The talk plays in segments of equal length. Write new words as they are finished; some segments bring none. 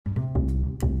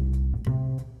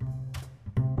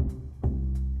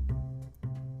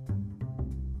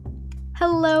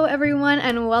Hello, everyone,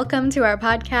 and welcome to our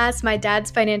podcast, My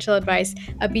Dad's Financial Advice,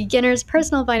 a beginner's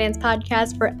personal finance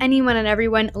podcast for anyone and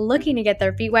everyone looking to get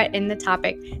their feet wet in the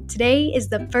topic. Today is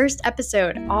the first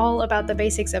episode all about the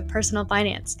basics of personal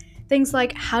finance. Things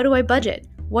like how do I budget?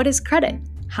 What is credit?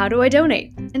 How do I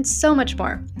donate? And so much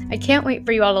more. I can't wait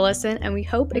for you all to listen, and we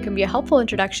hope it can be a helpful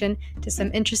introduction to some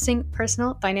interesting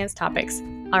personal finance topics.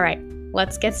 All right,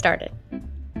 let's get started.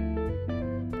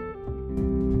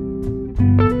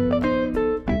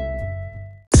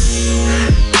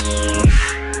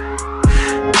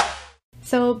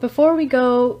 So before we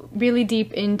go really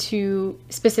deep into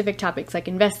specific topics like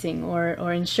investing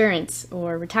or insurance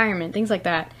or retirement, things like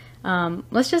that,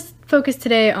 let's just focus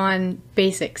today on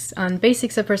basics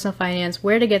of personal finance,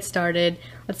 where to get started.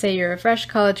 Let's say you're a fresh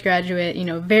college graduate,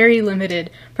 very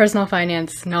limited personal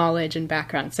finance knowledge and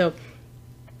background. So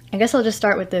I guess I'll just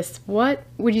start with this. What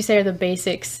would you say are the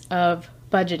basics of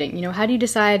budgeting? How do you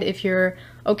decide if you're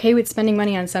okay with spending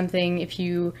money on something, if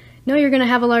you know you're going to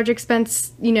have a large expense,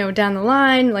 down the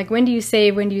line? Like, when do you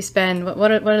save? When do you spend?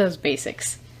 What are those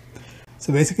basics?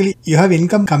 So basically, you have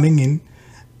income coming in.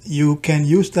 You can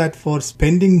use that for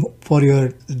spending for your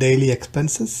daily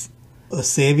expenses,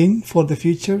 saving for the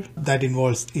future. That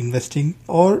involves investing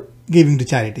or giving to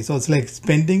charity. So it's like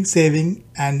spending, saving,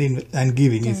 and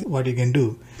giving is what you can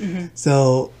do. Mm-hmm.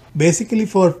 So basically,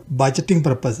 for budgeting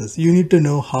purposes, you need to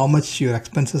know how much your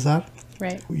expenses are.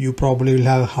 Right. You probably will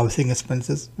have housing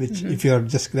expenses, which if you're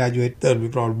just graduate, there will be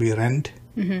probably rent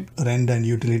and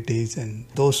utilities and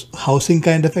those housing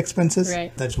kind of expenses.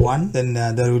 Right. That's one. Then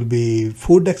there will be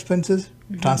food expenses,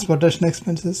 transportation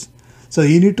expenses. So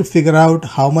you need to figure out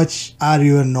how much are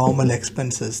your normal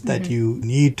expenses that you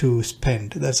need to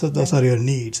spend. Those are your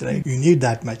needs, right? You need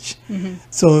that much.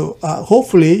 So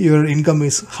hopefully your income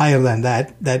is higher than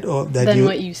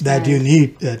that you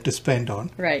need to spend on.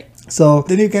 Right. So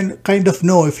then you can kind of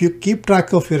know if you keep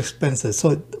track of your expenses.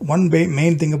 So one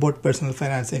main thing about personal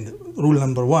finance, rule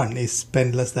number one is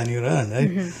spend less than you earn,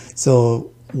 right?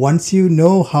 So once you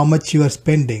know how much you are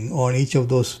spending on each of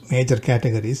those major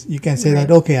categories, you can say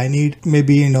that, okay, I need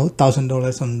maybe,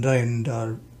 $1,000 on rent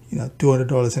or,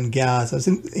 $200 in gas or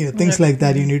things like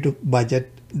that. You need to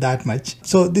budget that much.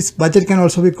 So this budget can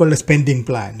also be called a spending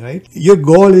plan, right? Your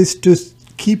goal is to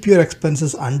keep your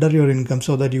expenses under your income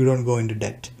so that you don't go into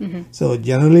debt. So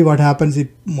generally what happens is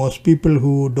most people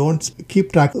who don't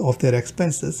keep track of their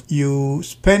expenses, you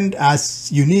spend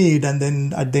as you need, and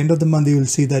then at the end of the month you will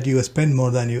see that you spend more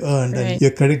than you earned, and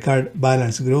your credit card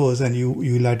balance grows, and you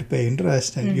will have to pay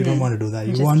interest, and you don't want to do that.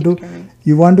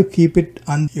 You want to keep it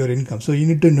on your income. So you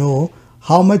need to know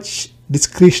how much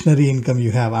discretionary income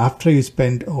you have after you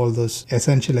spend all those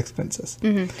essential expenses.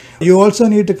 You also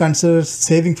need to consider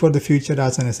saving for the future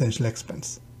as an essential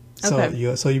expense.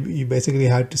 Okay. So you basically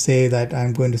have to say that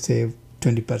I'm going to save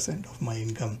 20% of my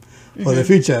income for the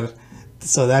future.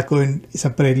 So that going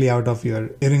separately out of your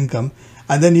income.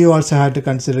 And then you also have to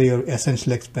consider your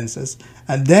essential expenses.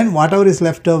 And then whatever is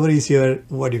left over is your,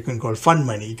 what you can call fund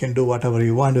money. You can do whatever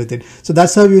you want with it. So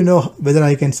that's how you know whether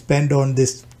I can spend on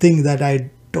this thing that I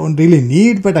don't really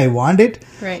need, but I want it.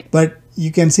 Right. But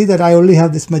you can see that I only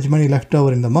have this much money left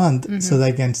over in the month, so that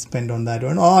I can spend on that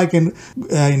one. Or I can,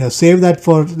 save that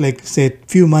for like say a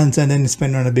few months and then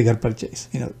spend on a bigger purchase.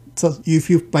 So if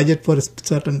you budget for a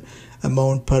certain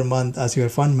amount per month as your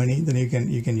fund money, then you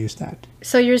can use that.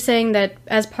 So you're saying that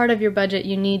as part of your budget,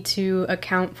 you need to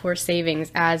account for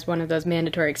savings as one of those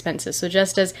mandatory expenses. So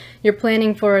just as you're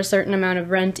planning for a certain amount of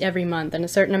rent every month and a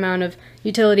certain amount of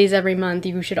utilities every month,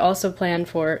 you should also plan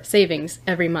for savings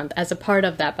every month as a part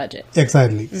of that budget.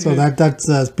 Exactly. So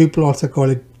that's people also call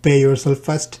it pay yourself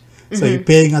first. So you're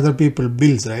paying other people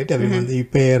bills, right? Every month you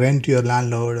pay rent to your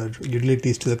landlord or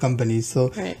utilities to the company.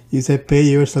 So you say pay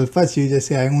yourself first. You just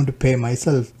say I want to pay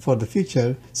myself for the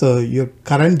future. So your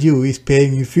current you is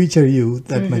paying your future you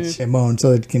that much amount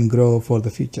so it can grow for the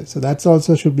future. So that's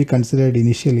also should be considered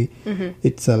initially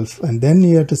itself. And then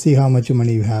you have to see how much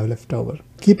money you have left over.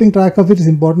 Keeping track of it is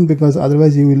important because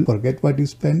otherwise you will forget what you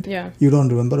spent. Yeah. You don't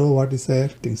remember what is there,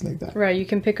 things like that. Right. You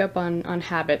can pick up on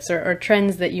habits or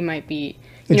trends that you might be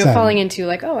falling into,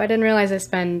 like, oh, I didn't realize I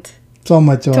spent so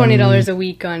much on $20 a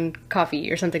week on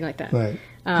coffee or something like that. Right.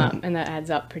 And that adds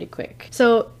up pretty quick.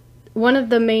 So one of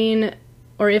the main,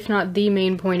 or if not the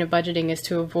main point of budgeting is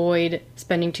to avoid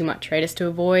spending too much, right? Is to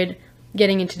avoid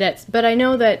getting into debts. But I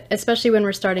know that especially when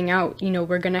we're starting out,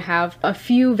 we're going to have a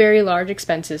few very large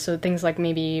expenses. So things like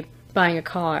maybe buying a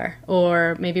car,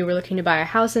 or maybe we're looking to buy a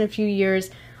house in a few years.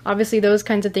 Obviously, those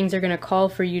kinds of things are going to call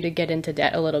for you to get into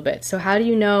debt a little bit. So how do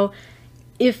you know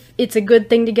if it's a good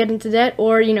thing to get into debt,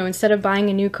 or, instead of buying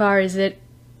a new car, is it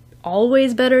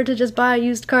always better to just buy a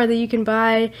used car that you can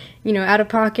buy, out of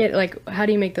pocket? Like, how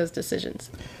do you make those decisions?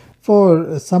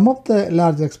 For some of the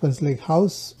large expenses like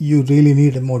house, you really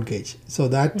need a mortgage. So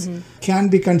that can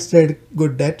be considered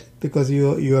good debt because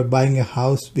you are buying a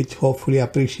house which hopefully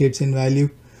appreciates in value.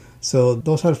 So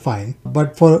those are fine.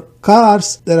 But for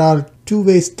cars, there are two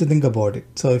ways to think about it.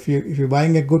 So if you're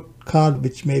buying a good car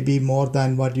which may be more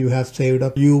than what you have saved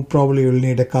up, you probably will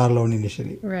need a car loan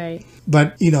initially. Right.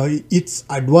 But it's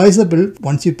advisable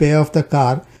once you pay off the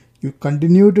car, you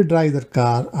continue to drive the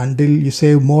car until you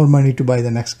save more money to buy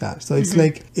the next car. So it's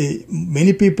like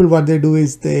many people, what they do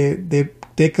is they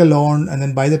take a loan, and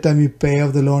then by the time you pay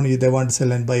off the loan, they want to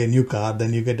sell and buy a new car.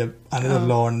 Then you get another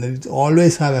loan. Then you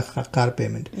always have a car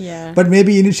payment. Yeah. But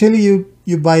maybe initially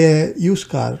you buy a used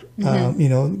car,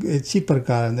 a cheaper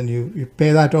car, and then you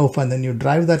pay that off, and then you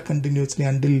drive that continuously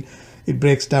until it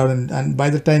breaks down, and by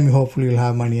the time you hopefully will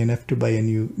have money enough to buy a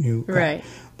new car. Right.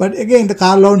 But again, the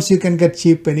car loans you can get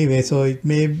cheap anyway, so it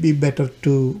may be better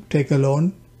to take a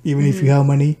loan even if you have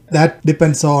money. That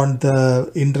depends on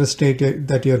the interest rate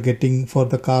that you're getting for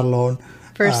the car loan.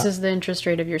 Versus the interest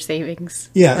rate of your savings.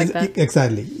 Yeah, like that.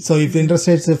 Exactly. So if the interest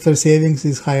rates for savings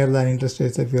is higher than interest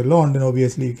rates of your loan, then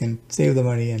obviously you can save the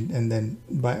money and then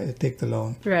take the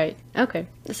loan. Right. Okay.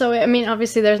 So, I mean,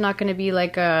 obviously there's not going to be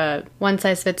like a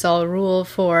one-size-fits-all rule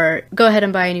for go ahead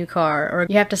and buy a new car, or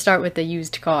you have to start with a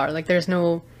used car. Like there's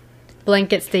no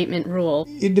blanket statement rule.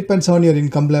 It depends on your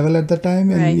income level at the time,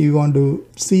 and Right. you want to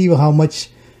see how much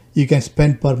you can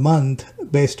spend per month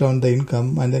based on the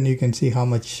income, and then you can see how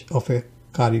much of a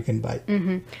car you can buy.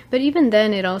 But even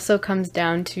then, it also comes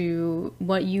down to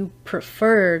what you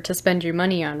prefer to spend your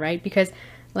money on, right? Because,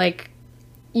 like,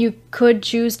 you could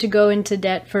choose to go into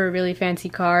debt for a really fancy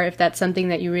car if that's something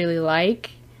that you really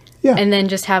like. Yeah. And then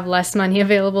just have less money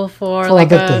available for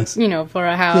other a, things. For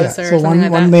a house or So something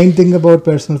like one that. main thing about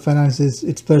personal finance is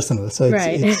it's personal. So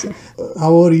Right. it's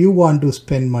however you want to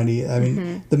spend money. I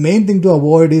mean, the main thing to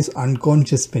avoid is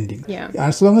unconscious spending. Yeah.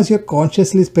 As long as you're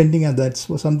consciously spending and that's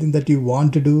something that you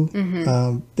want to do,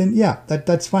 then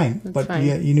that's fine. But fine.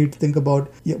 Yeah, you need to think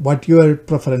about what your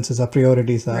preferences or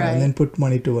priorities are, Right. and then put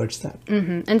money towards that.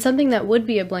 And something that would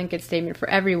be a blanket statement for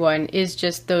everyone is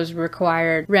just those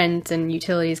required rent and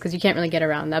utilities, because you can't really get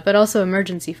around that, but also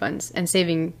emergency funds and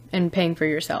saving and paying for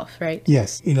yourself, right?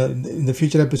 Yes, in the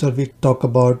future episode we talk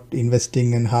about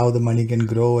investing and how the money can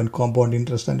grow and compound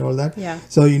interest and all that. Yeah.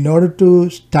 So in order to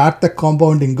start the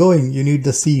compounding going, you need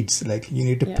the seeds. Like you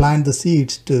need to plant the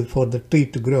seeds for the tree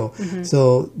to grow.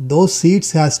 So those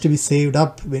seeds has to be saved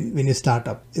up when you start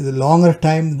up. The longer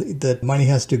time the money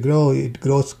has to grow, it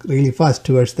grows really fast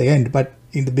towards the end. But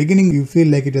in the beginning, you feel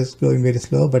like it is growing very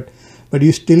slow, but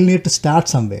you still need to start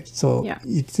somewhere. So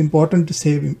it's important to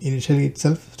save initially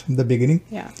itself from the beginning,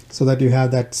 so that you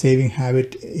have that saving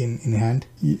habit in hand,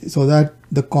 so that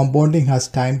the compounding has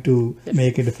time to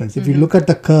make a difference. If you look at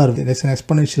the curve, it's an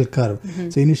exponential curve.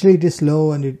 So initially it is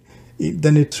slow and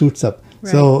then it shoots up.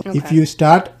 Right. So if you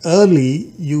start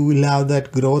early, you will have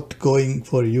that growth going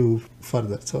for you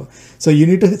further. So you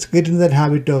need to get into that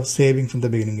habit of saving from the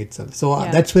beginning itself. So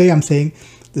that's why I'm saying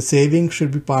the saving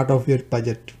should be part of your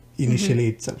budget initially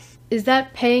itself. Is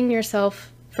that paying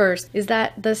yourself first? Is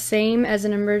that the same as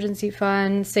an emergency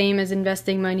fund, same as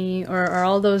investing money, or are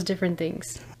all those different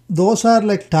things? Those are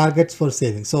like targets for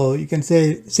saving. So you can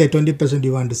say 20%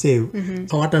 you want to save.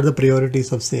 So what are the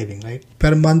priorities of saving, right?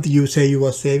 Per month you say you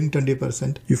are saving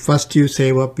 20%. You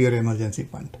save up your emergency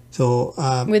fund. So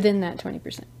within that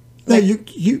 20%. You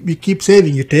keep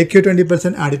saving. You take your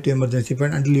 20%, add it to emergency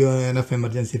fund until you have enough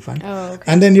emergency fund. Oh, okay.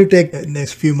 And then you take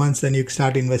next few months, then you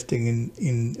start investing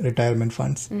in retirement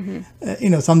funds.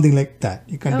 Something like that.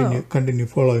 You continue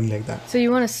following like that. So you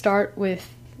want to start with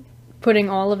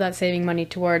putting all of that saving money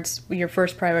towards your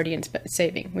first priority in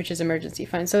saving, which is emergency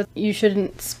fund. So you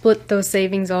shouldn't split those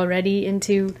savings already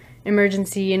into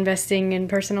emergency, investing, and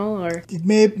personal, or? It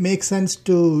may make sense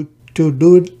to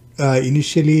do it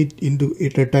initially into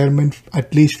retirement,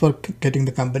 at least for getting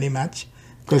the company match,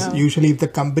 because usually if the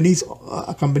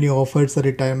company offers a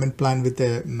retirement plan with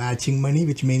a matching money,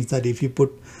 which means that if you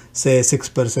put say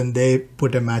 6%, they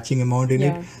put a matching amount in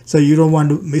it. So you don't want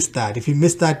to miss that. If you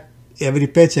miss that every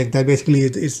paycheck, that basically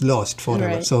it's lost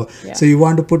forever. Right. So you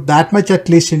want to put that much at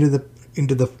least into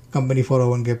the company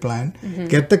 401k plan,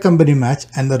 get the company match,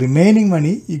 and the remaining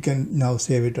money you can now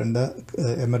save it on the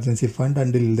emergency fund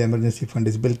until the emergency fund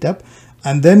is built up,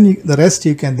 and then the rest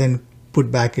you can then put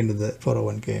back into the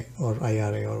 401k or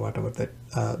IRA or whatever that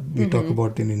we talk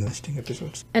about in investing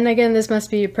episodes. And again, this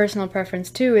must be a personal preference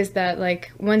too, is that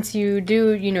like once you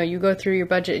do, you go through your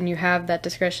budget and you have that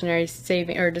discretionary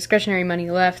saving or discretionary money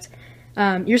left,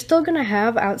 you're still going to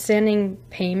have outstanding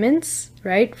payments,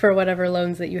 right, for whatever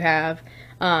loans that you have.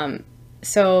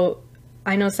 So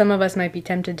I know some of us might be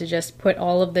tempted to just put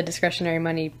all of the discretionary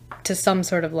money to some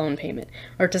sort of loan payment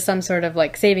or to some sort of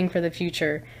like saving for the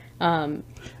future. And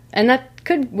that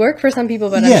could work for some people,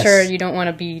 but I'm sure you don't want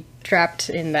to be trapped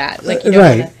in that. Like, you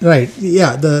don't right.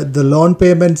 Yeah, the loan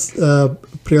payments,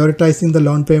 prioritizing the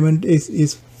loan payment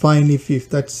is fine if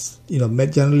that's,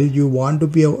 generally you want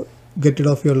to get rid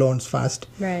of your loans fast.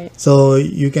 Right. So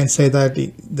you can say that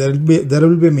there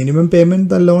will be a minimum payment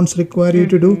the loans require you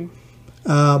to do.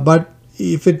 But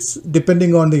if it's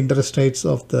depending on the interest rates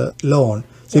of the loan,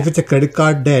 so if it's a credit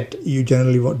card debt, you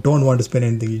generally don't want to spend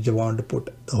anything. You just want to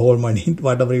put the whole money,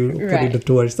 whatever you put it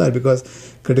towards that,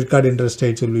 because credit card interest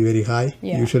rates will be very high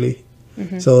usually.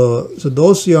 So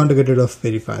those you want to get rid of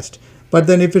very fast. But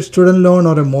then if it's student loan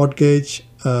or a mortgage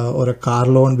or a car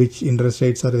loan, which interest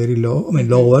rates are very low,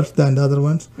 lower than the other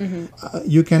ones,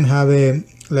 you can have a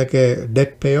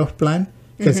debt payoff plan.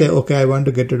 You can say, okay, I want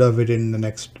to get rid of it in the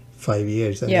next 5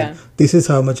 years, and then this is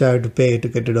how much I have to pay to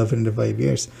get rid of it in the 5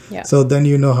 years. So then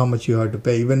you know how much you have to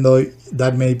pay, even though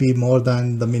that may be more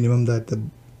than the minimum that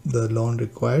the loan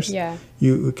requires.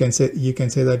 You can say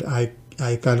that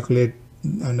I calculate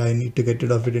and I need to get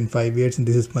rid of it in 5 years, and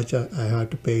this is much I have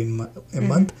to pay in a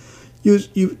month.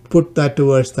 You put that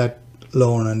towards that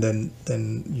loan, and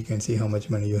then you can see how much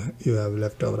money you have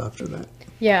left over after that.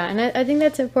 Yeah, and I think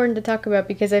that's important to talk about,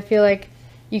 because I feel like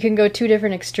you can go two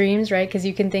different extremes, right? Because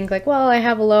you can think like, well, I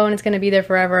have a loan, it's going to be there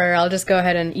forever, I'll just go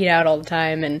ahead and eat out all the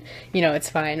time and, it's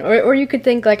fine. Or you could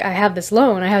think like, I have this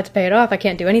loan, I have to pay it off, I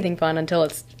can't do anything fun until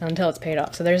it's paid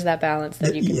off. So there's that balance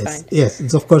that you can find. Yes,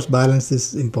 it's, of course, balance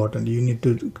is important. You need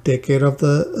to take care of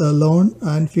the loan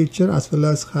and future, as well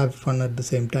as have fun at the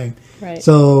same time. Right.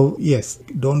 So yes,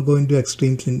 don't go into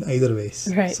extremes in either ways.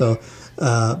 Right. So,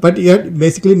 but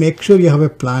basically make sure you have a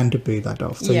plan to pay that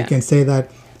off. So you can say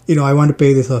that, I want to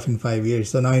pay this off in 5 years.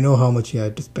 So now I know how much you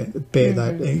have to pay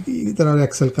that. There are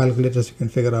Excel calculators, you can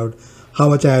figure out how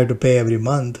much I have to pay every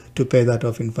month to pay that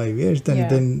off in 5 years.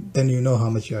 Then you know how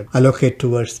much you have to allocate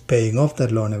towards paying off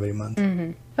that loan every month.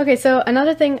 Okay, so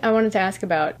another thing I wanted to ask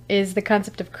about is the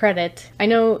concept of credit. I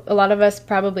know a lot of us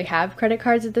probably have credit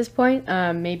cards at this point,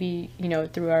 maybe,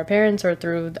 through our parents or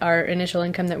through our initial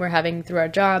income that we're having through our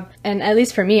job. And at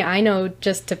least for me, I know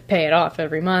just to pay it off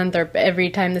every month, or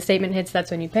every time the statement hits, that's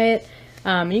when you pay it.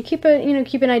 You keep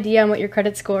an idea on what your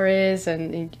credit score is,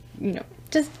 and,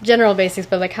 just general basics,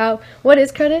 but like what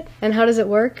is credit and how does it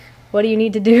work? What do you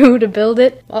need to do to build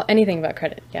it? Well, anything about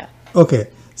credit, yeah. Okay.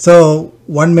 So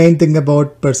one main thing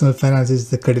about personal finance is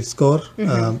the credit score.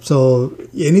 So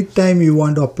anytime you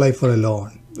want to apply for a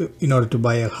loan in order to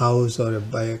buy a house or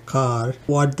buy a car,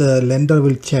 what the lender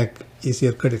will check is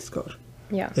your credit score.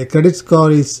 Yeah. A credit score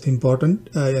is important,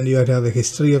 and you have to have a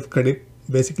history of credit.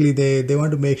 Basically, they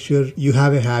want to make sure you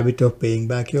have a habit of paying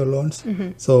back your loans.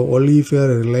 So only if you are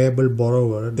a reliable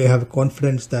borrower, they have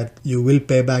confidence that you will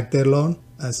pay back their loan.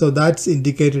 So that's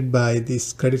indicated by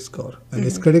this credit score. And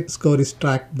this credit score is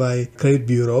tracked by credit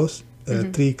bureaus,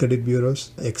 3 credit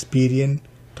bureaus: Experian,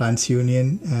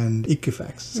 TransUnion, and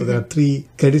Equifax. So there are 3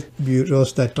 credit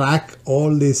bureaus that track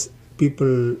all these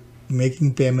people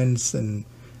making payments and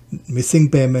missing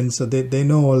payments. So they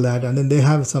know all that. And then they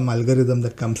have some algorithm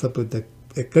that comes up with a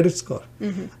credit score.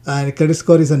 And a credit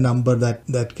score is a number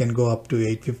that can go up to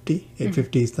 850.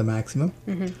 850 is the maximum.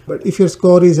 But if your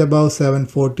score is above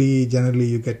 740, generally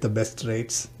you get the best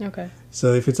rates. Okay.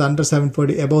 So if it's under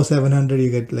 740, above 700, you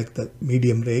get like the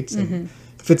medium rates. And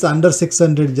if it's under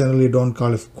 600, generally don't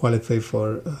qualify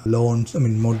for loans,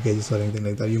 mortgages or anything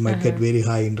like that. You might get very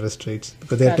high interest rates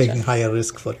because they're taking higher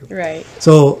risk for you. Right.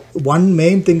 So one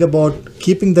main thing about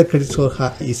keeping the credit score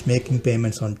high is making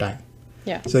payments on time.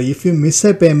 Yeah. So if you miss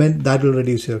a payment, that will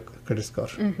reduce your credit score.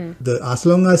 As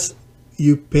long as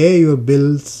you pay your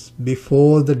bills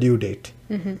before the due date,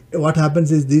 what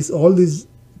happens is all these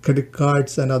credit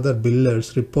cards and other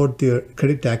billers report your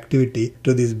credit activity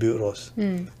to these bureaus.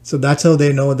 So that's how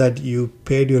they know that you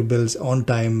paid your bills on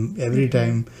time every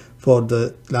time for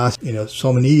the last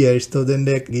so many years. So then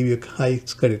they give you a high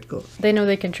credit score. They know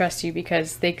they can trust you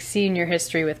because they've seen your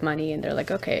history with money, and they're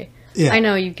like, okay, yeah, I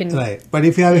know you can. Right. But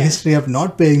if you have a history of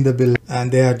not paying the bill and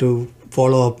they have to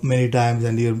follow up many times,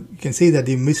 and you can see that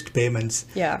you missed payments.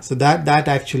 Yeah. So that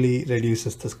actually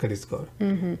reduces the credit score.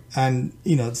 And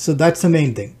so that's the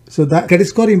main thing. So that credit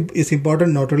score is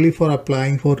important not only for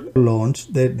applying for loans.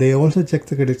 They also check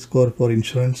the credit score for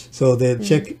insurance. So they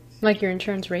check Like your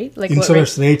insurance rate? Like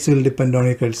Insurance what rate? rates will depend on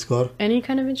your credit score. Any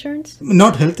kind of insurance?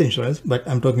 Not health insurance, but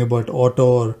I'm talking about auto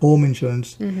or home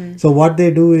insurance. Mm-hmm. So what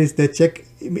they do is they check,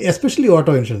 especially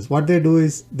auto insurance. What they do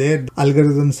is their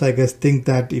algorithms, I guess, think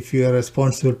that if you are a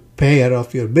responsible payer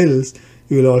of your bills,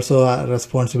 you will also a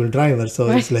responsible driver. So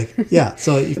What? it's like, yeah.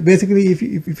 So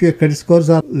if your credit scores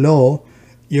are low,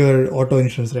 your auto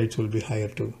insurance rates will be higher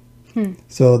too.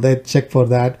 So they check for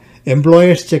that.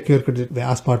 Employers check your credit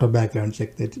as part of background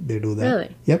check. They do that.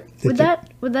 Really? Yep. They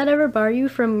Would that ever bar you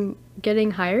from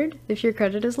getting hired if your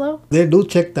credit is low? They do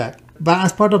check that. But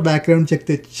as part of background check,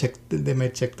 they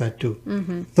might check that too.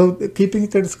 Mm-hmm. So keeping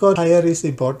credit score higher is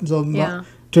important. So Yeah.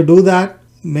 to do that,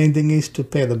 main thing is to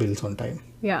pay the bills on time.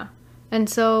 Yeah. And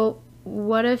so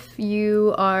what if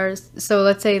you are, so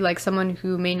let's say like someone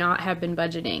who may not have been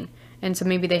budgeting, and so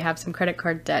maybe they have some credit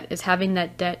card debt. Is having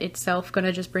that debt itself going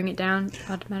to just bring it down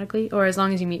automatically? Or as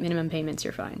long as you meet minimum payments,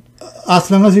 you're fine? As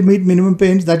long as you meet minimum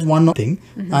payments, that's one thing.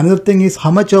 Mm-hmm. Another thing is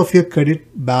how much of your credit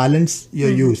balance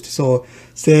you're used. So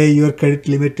say your credit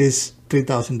limit is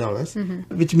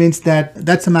 $3,000, which means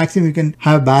that's the maximum you can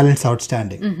have balance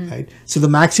outstanding, right? So the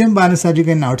maximum balance that you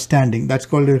can outstanding, that's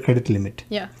called your credit limit.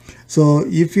 Yeah. So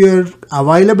if your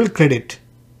available credit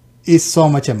is so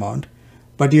much amount,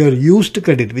 but your used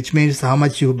credit, which means how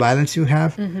much balance you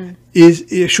have,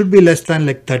 it should be less than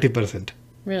like 30%.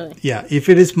 Really? Yeah, if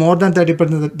it is more than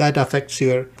 30%, that affects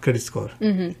your credit score.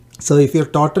 So if your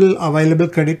total available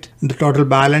credit, the total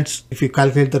balance, if you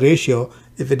calculate the ratio,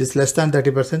 if it is less than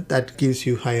 30%, that gives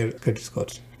you higher credit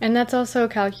scores. And that's also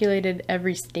calculated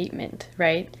every statement,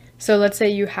 right? So let's say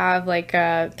you have like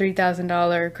a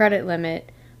 $3,000 credit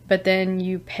limit, but then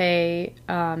you pay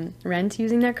rent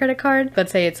using that credit card.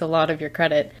 Let's say it's a lot of your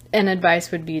credit. An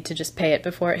advice would be to just pay it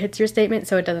before it hits your statement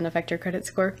so it doesn't affect your credit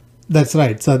score. That's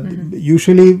right. So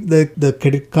usually the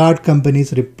credit card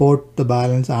companies report the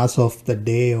balance as of the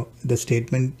day the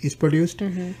statement is produced.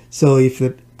 So if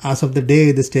as of the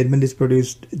day the statement is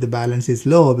produced, the balance is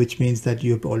low, which means that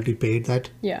you've already paid that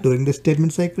during the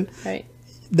statement cycle. Right.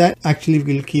 That actually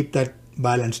will keep that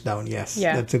balance down. Yes.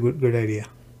 Yeah. That's a good idea.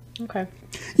 Okay.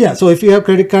 Yeah. So if you have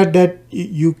credit card debt,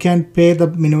 you can pay the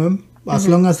minimum. As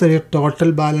long as your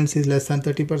total balance is less than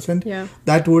 30%,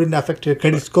 that wouldn't affect your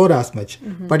credit score as much.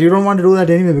 But you don't want to do that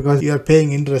anyway because you are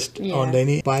paying interest on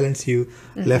any balance you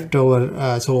left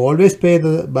over. So always pay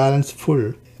the balance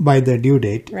full by the due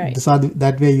date. Right. So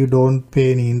that way you don't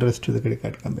pay any interest to the credit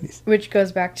card companies. Which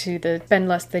goes back to the spend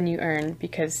less than you earn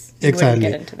because you wouldn't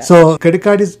get into that. So credit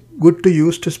card is good to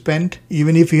use to spend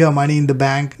even if you have money in the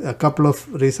bank. A couple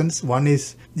of reasons. One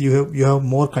is you have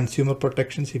more consumer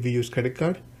protections if you use credit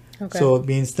card. Okay. So it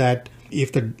means that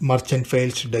if the merchant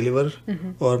fails to deliver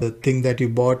or the thing that you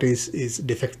bought is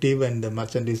defective and the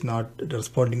merchant is not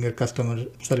responding to your customer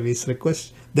service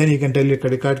request, then you can tell your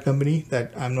credit card company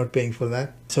that I'm not paying for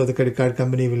that. So the credit card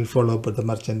company will follow up with the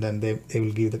merchant and they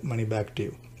will give the money back to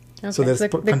you. Okay. So there's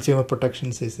consumer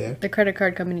protections is there. The credit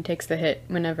card company takes the hit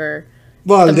whenever...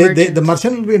 Well, the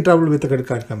merchant will be in trouble with the credit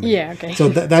card company. Yeah, okay. So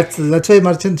that's why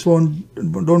merchants don't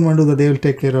want to do that. They will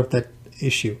take care of that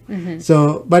issue.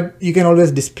 So, but you can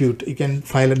always dispute. You can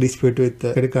file a dispute with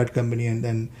the credit card company and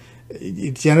then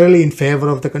it's generally in favor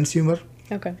of the consumer.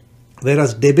 Okay.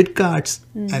 Whereas debit cards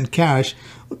and cash,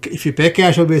 if you pay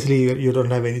cash, obviously you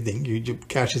don't have anything.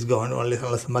 Cash is gone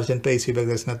unless the merchant pays you back.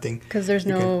 There's nothing. Because there's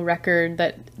no record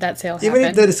that sale happened. Even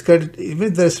if there is credit, even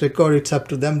if there is record, it's up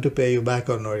to them to pay you back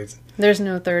or not. There's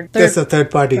no third. There's a third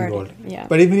party involved. Yeah.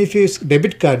 But even if you use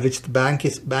debit card, which the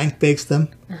bank pays them,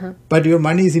 but your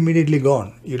money is immediately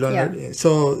gone. You don't.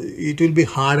 So it will be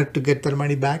harder to get their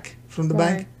money back from the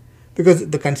bank because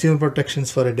the consumer protections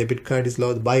for a debit card is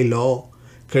low by law.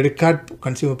 Credit card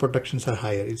consumer protections are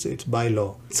higher. It's by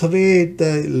law. It's the way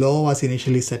the law was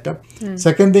initially set up.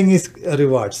 Second thing is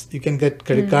rewards. You can get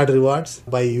credit card rewards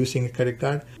by using a credit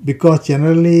card because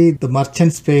generally the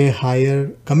merchants pay higher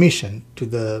commission to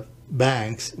the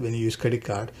banks when you use credit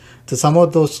card. So some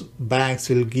of those banks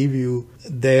will give you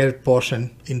their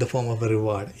portion in the form of a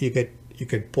reward. You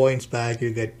get points back,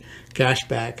 you get cash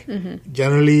back.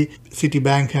 Generally,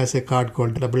 Citibank has a card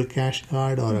called Double Cash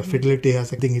Card, or Fidelity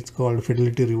has, I think it's called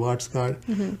Fidelity Rewards Card.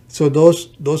 So those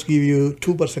give you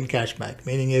 2% cash back,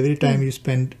 meaning every time you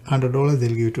spend $100, they'll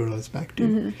give you $2 back to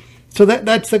you. So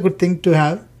that's a good thing to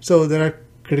have. So there are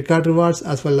credit card rewards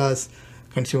as well as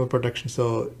consumer protection.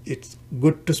 So it's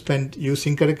good to spend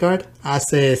using credit card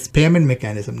as a payment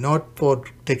mechanism, not for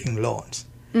taking loans.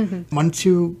 Once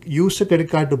you use a credit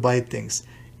card to buy things,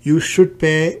 you should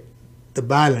pay the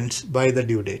balance by the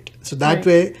due date. So that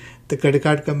way, the credit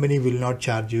card company will not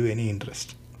charge you any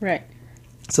interest. Right.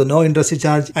 So no interest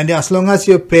charge. And as long as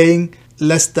you're paying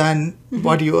less than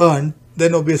what you earn,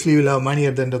 then obviously you'll have money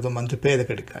at the end of the month to pay the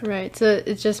credit card. Right. So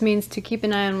it just means to keep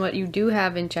an eye on what you do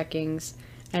have in checkings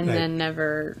and then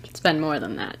never spend more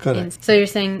than that. Correct. And so you're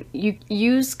saying you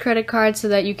use credit cards so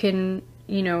that you can,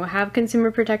 have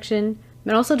consumer protection,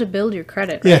 but also to build your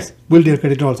credit, right? Yes, build your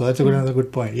credit also. That's another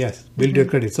good point. Yes, build your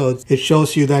credit. So it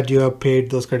shows you that you have paid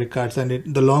those credit cards, and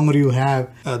the longer you have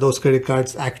those credit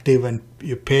cards active and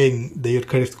you're paying, your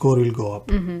credit score will go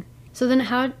up. So then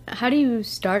how do you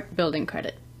start building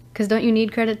credit? Because don't you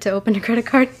need credit to open a credit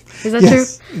card? Is that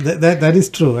yes, true? That is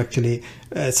true actually.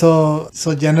 So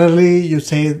generally you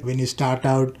say when you start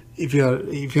out, if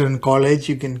you're in college,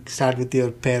 you can start with your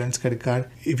parents' credit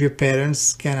card. If your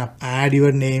parents can add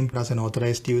your name as an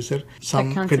authorized user, some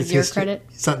that counts credit as your history. credit?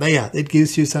 So, it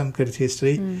gives you some credit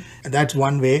history. That's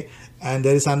one way. And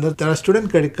there are student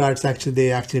credit cards.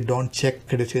 They actually don't check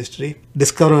credit history.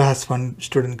 Discover has one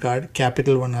student card.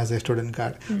 Capital One has a student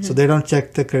card. So they don't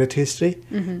check the credit history.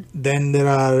 Then there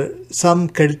are some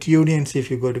credit unions. If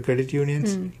you go to credit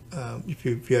unions, if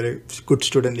you're a good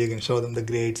student, you can show them the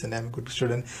grades, and I'm a good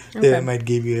student. They might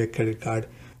give you a credit card.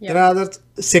 Yeah. There are other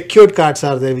secured cards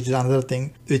are there, which is another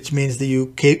thing, which means that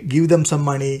you give them some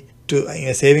money in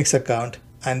a savings account,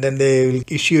 and then they will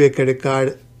issue a credit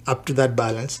card up to that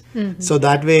balance. So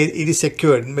that way it is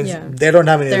secured. It means they don't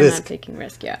have any They're risk. not taking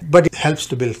risk, But it helps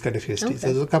to build credit history. So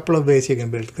there's a couple of ways you can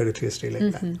build credit history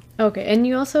like that. Okay, and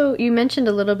you mentioned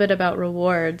a little bit about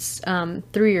rewards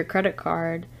through your credit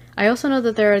card. I also know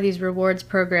that there are these rewards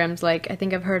programs, like I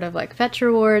think I've heard of like Fetch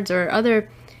Rewards or other,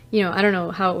 I don't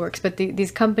know how it works, but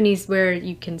these companies where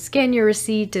you can scan your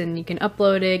receipt and you can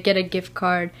upload it, get a gift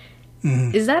card.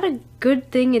 Is that a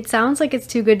good thing? It sounds like it's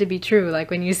too good to be true. Like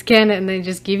when you scan it and they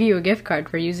just give you a gift card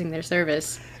for using their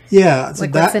service. Yeah, so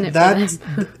Like what's in it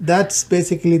for that's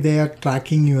basically they are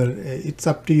tracking it's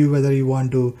up to you whether you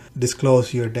want to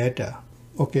disclose your data.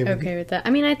 Okay with that. I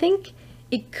mean, I think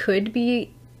it could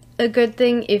be a good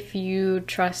thing if you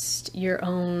trust your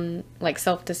own like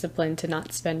self-discipline to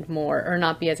not spend more or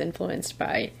not be as influenced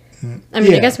by. I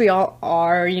mean, I guess we all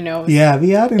are, Yeah,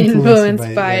 we are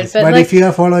influenced by it. Yes. But if you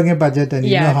are following a budget and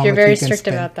you know how if you're much very you can strict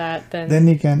spend, about that, then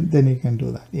you can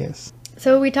do that. Yes.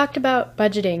 So we talked about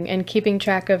budgeting and keeping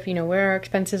track of, where our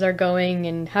expenses are going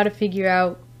and how to figure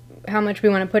out how much we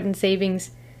want to put in savings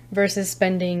versus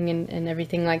spending and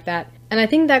everything like that. And I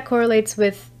think that correlates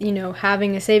with,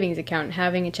 having a savings account,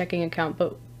 having a checking account.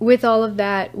 But with all of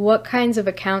that, what kinds of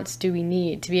accounts do we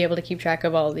need to be able to keep track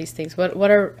of all of these things?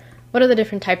 What are the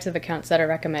different types of accounts that are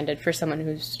recommended for someone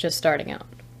who's just starting out?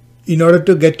 In order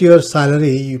to get your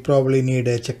salary, you probably need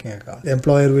a checking account. The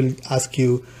employer will ask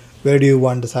you, where do you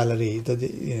want the salary?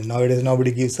 Nowadays,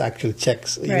 nobody gives actual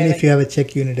checks. Even if you have a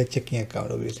check, you need a checking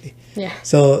account, obviously. Yeah.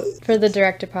 So for the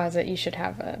direct deposit, you should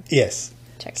have a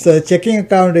checking. So a checking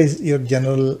account is your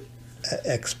general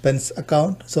expense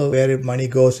account. So where money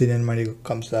goes in and money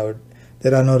comes out.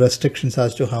 There are no restrictions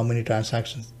as to how many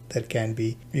transactions there can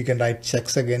be. You can write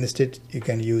checks against it. You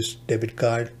can use debit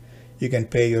card. You can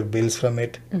pay your bills from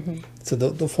it. So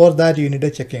for that, you need a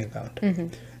checking account.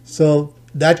 So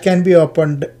that can be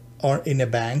opened in a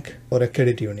bank or a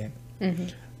credit union.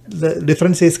 The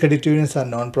difference is credit unions are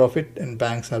non-profit and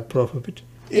banks are profit.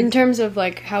 In terms of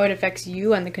like how it affects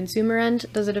you on the consumer end,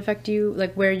 does it affect you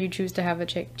like where you choose to have a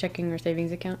checking or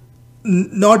savings account?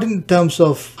 Not in terms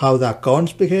of how the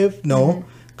accounts behave, no.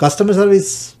 Customer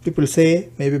service, people say,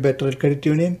 maybe better at credit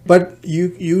union. But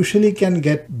you usually can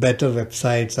get better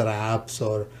websites or apps,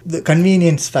 or the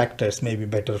convenience factors may be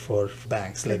better for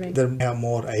banks. Like they have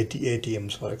more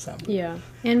ATMs, for example. Yeah.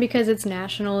 And because it's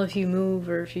national, if you move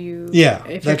or if you're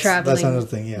traveling. That's another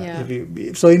thing, yeah.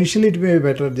 So initially it may be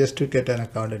better just to get an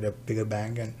account at a bigger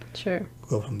bank and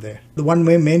go from there. The one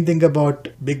main thing about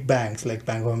big banks like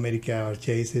Bank of America or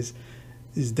Chase is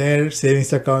their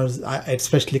savings accounts,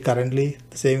 especially currently,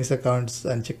 the savings accounts,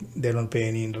 and they don't pay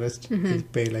any interest. They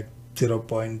pay like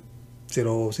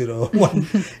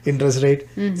 0.001 interest rate.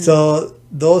 So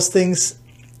those things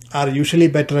are usually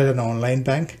better at an online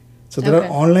bank. So there are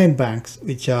online banks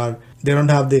they don't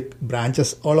have the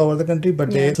branches all over the country,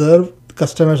 but they serve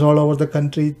customers all over the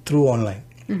country through online.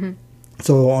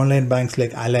 So online banks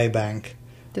like Ally Bank,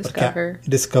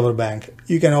 Discover Bank.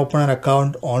 You can open an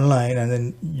account online and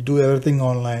then you do everything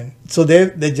online. So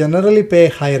they generally pay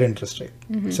higher interest rate.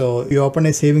 So you open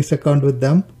a savings account with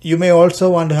them. You may also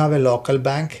want to have a local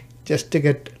bank just to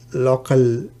get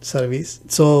local service.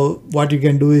 So what you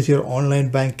can do is your online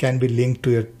bank can be linked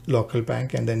to your local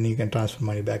bank and then you can transfer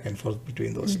money back and forth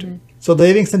between those two. So the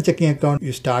savings and checking account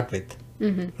you start with,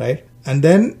 right? And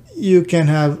then you can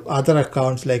have other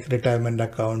accounts like retirement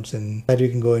accounts, and that you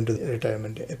can go into the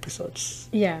retirement episodes.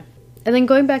 Yeah. And then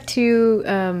going back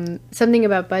to something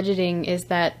about budgeting is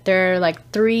that there are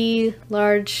like 3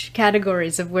 large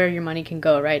categories of where your money can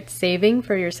go, right? Saving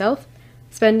for yourself,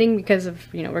 spending because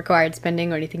of, required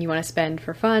spending or anything you want to spend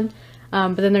for fun.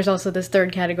 But then there's also this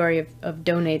third category of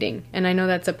donating. And I know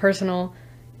that's a personal,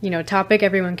 topic.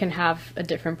 Everyone can have a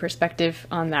different perspective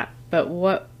on that. But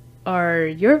what are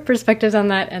your perspectives on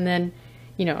that? And then,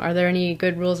 are there any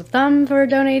good rules of thumb for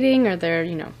donating? Are there,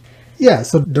 Yeah,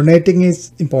 so donating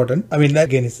is important. I mean,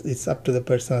 again, it's up to the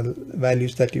personal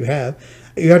values that you have.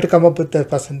 You have to come up with a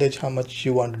percentage how much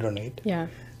you want to donate. Yeah.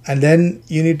 And then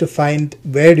you need to find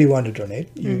where do you want to donate.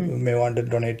 You may want to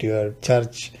donate to your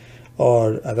church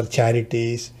or other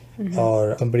charities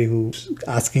or somebody who's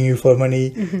asking you for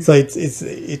money. So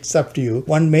it's up to you.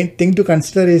 One main thing to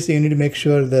consider is you need to make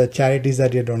sure the charities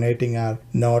that you're donating are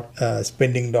not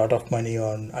spending a lot of money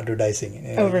on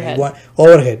advertising. Overhead.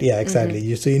 Overhead, yeah,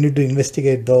 exactly. So you need to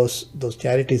investigate those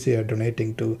charities you're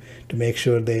donating to make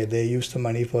sure they use the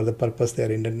money for the purpose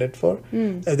they're intended for.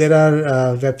 There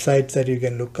are websites that you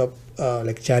can look up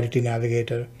like Charity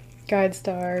Navigator,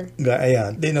 GuideStar.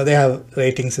 Yeah, they have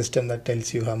rating system that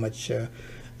tells you how much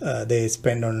they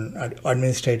spend on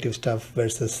administrative stuff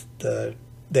versus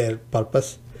their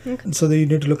purpose. Okay. So you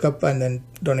need to look up and then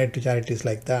donate to charities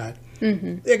like that.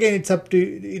 Again,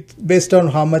 it's based on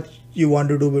how much you want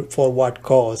to do for what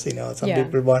cause. Some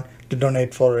people want to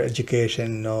donate for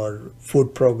education or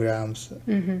food programs.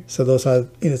 So those are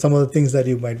some of the things that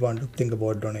you might want to think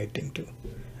about donating to.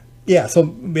 Yeah, so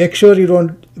make sure you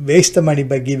don't waste the money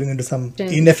by giving into some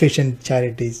inefficient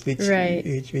charities, which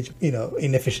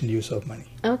inefficient use of money.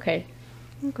 Okay,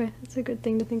 that's a good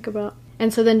thing to think about.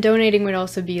 And so then donating would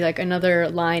also be like another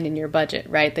line in your budget,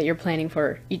 right? That you're planning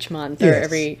for each month or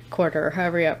every quarter or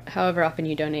however often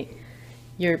you donate.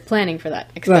 You're planning for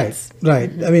that expense.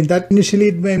 Right. I mean, that initially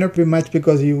it may not be much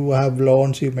because you have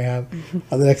loans, you may have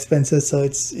other expenses. So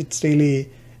it's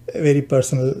really a very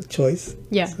personal choice.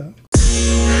 Yeah. So.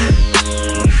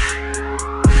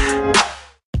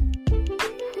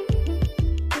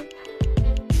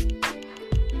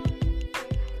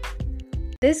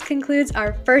 This concludes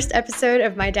our first episode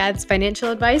of My Dad's Financial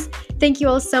Advice. Thank you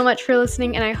all so much for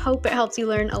listening, and I hope it helps you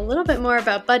learn a little bit more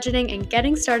about budgeting and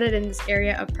getting started in this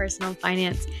area of personal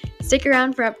finance. Stick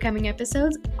around for upcoming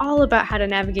episodes all about how to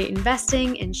navigate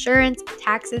investing, insurance,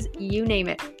 taxes, you name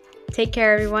it. Take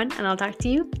care, everyone, and I'll talk to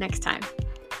you next time.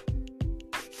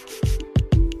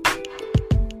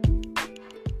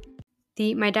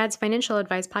 The My Dad's Financial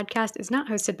Advice podcast is not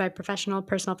hosted by professional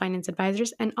personal finance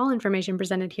advisors, and all information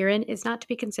presented herein is not to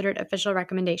be considered official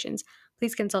recommendations.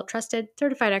 Please consult trusted,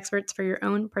 certified experts for your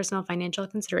own personal financial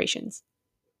considerations.